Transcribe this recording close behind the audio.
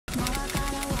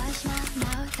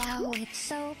Oh, it's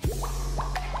so...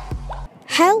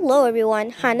 Hello everyone,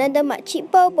 Hannah the Makcik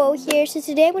Bobo here. So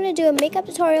today I'm going to do a makeup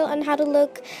tutorial on how to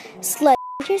look slutty.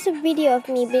 Here's a video of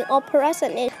me being all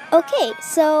pearlescent. Okay,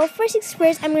 so first things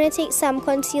first, I'm going to take some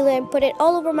concealer and put it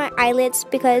all over my eyelids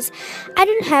because I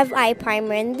don't have eye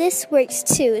primer and this works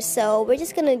too, so we're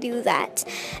just going to do that.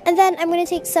 And then I'm going to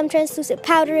take some translucent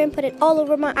powder and put it all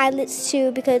over my eyelids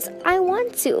too because I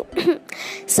want to.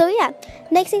 So yeah,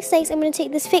 next things next, I'm going to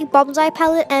take this fake Bubbles Eye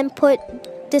palette and put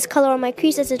this color on my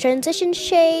crease as a transition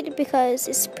shade because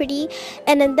it's pretty,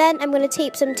 and then I'm gonna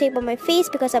tape some tape on my face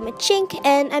because I'm a chink,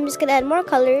 and I'm just gonna add more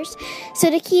colors. So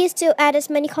the key is to add as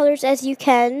many colors as you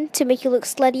can to make you look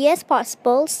slutty as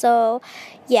possible. So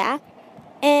yeah,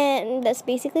 and that's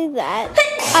basically that.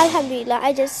 Alhamdulillah,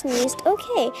 I just sneezed.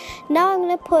 Okay, now I'm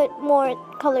gonna put more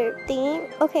color theme.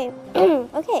 Okay.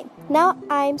 Okay, now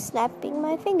I'm snapping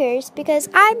my fingers because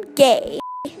I'm gay.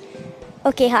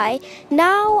 Okay, hi.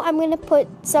 Now I'm gonna put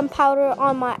some powder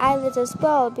on my eyelids as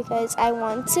well because I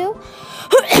want to.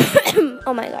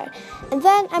 Oh my god. And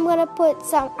then I'm gonna put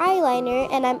some eyeliner,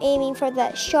 and I'm aiming for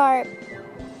that sharp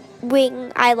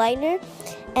wing eyeliner.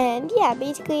 And yeah,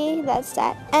 basically that's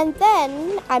that. And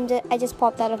then I just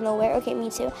popped out of nowhere. Okay,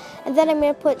 me too. And then I'm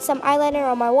gonna put some eyeliner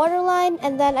on my waterline,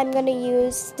 and then I'm gonna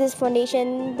use this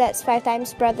foundation that's 5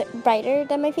 times brighter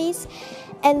than my face.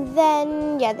 And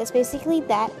then yeah, that's basically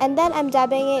that. And then I'm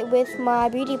dabbing it with my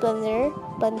beauty blender.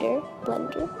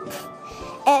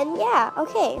 And yeah,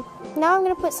 okay. Now I'm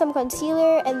gonna put some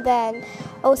concealer and then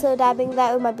also dabbing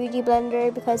that with my beauty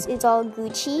blender because it's all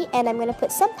Gucci. And I'm gonna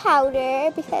put some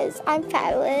powder because I'm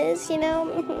fabulous, you know.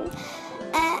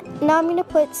 Now I'm gonna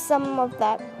put some of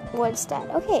that. What's that?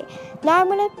 Okay, now I'm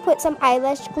gonna put some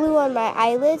eyelash glue on my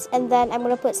eyelids, and then I'm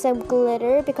gonna put some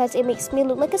glitter because it makes me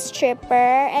look like a stripper,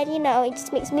 and you know, it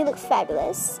just makes me look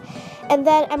fabulous. And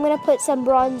then I'm gonna put some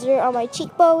bronzer on my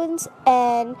cheekbones,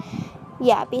 and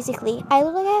yeah, basically I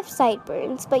look like I have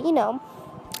sideburns, but you know,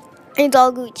 it's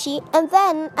all Gucci. And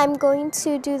then I'm going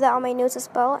to do that on my nose as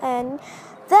well, and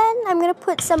then I'm gonna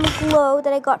put some glow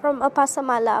that I got from a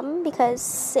Pasamalam because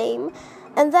same.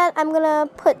 And then I'm gonna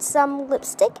put some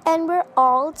lipstick, and we're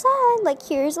all done. Like,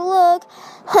 here's a look.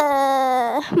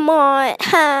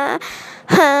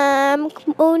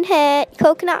 Moonhead,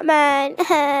 Coconut Man.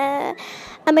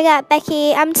 Oh my god,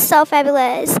 Becky, I'm so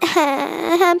fabulous.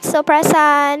 I'm so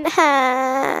present.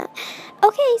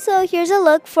 Okay, so here's a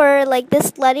look for like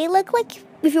this slutty look, like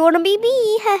if you wanna be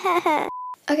me.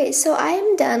 Okay, so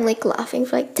I'm done like laughing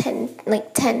for like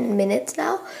 10 minutes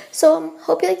now. So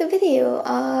hope you like the video.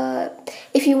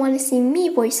 If you want to see me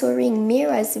voiceovering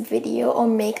Mira's video or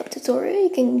makeup tutorial, you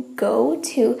can go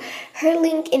to her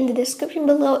link in the description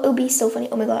below. It'll be so funny.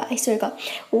 Oh my god, I swear to god,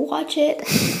 watch it.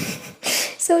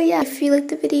 So yeah, if you like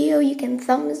the video, you can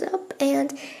thumbs up,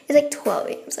 and it's like 12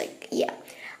 a.m. It's like, yeah.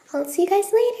 I'll see you guys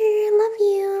later. Love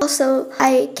you. Also,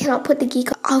 I cannot put the Geek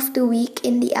of the Week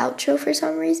in the outro for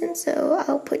some reason, so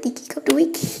I'll put the Geek of the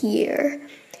Week here.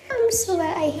 I'm so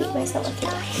bad. I hate myself.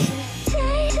 Okay.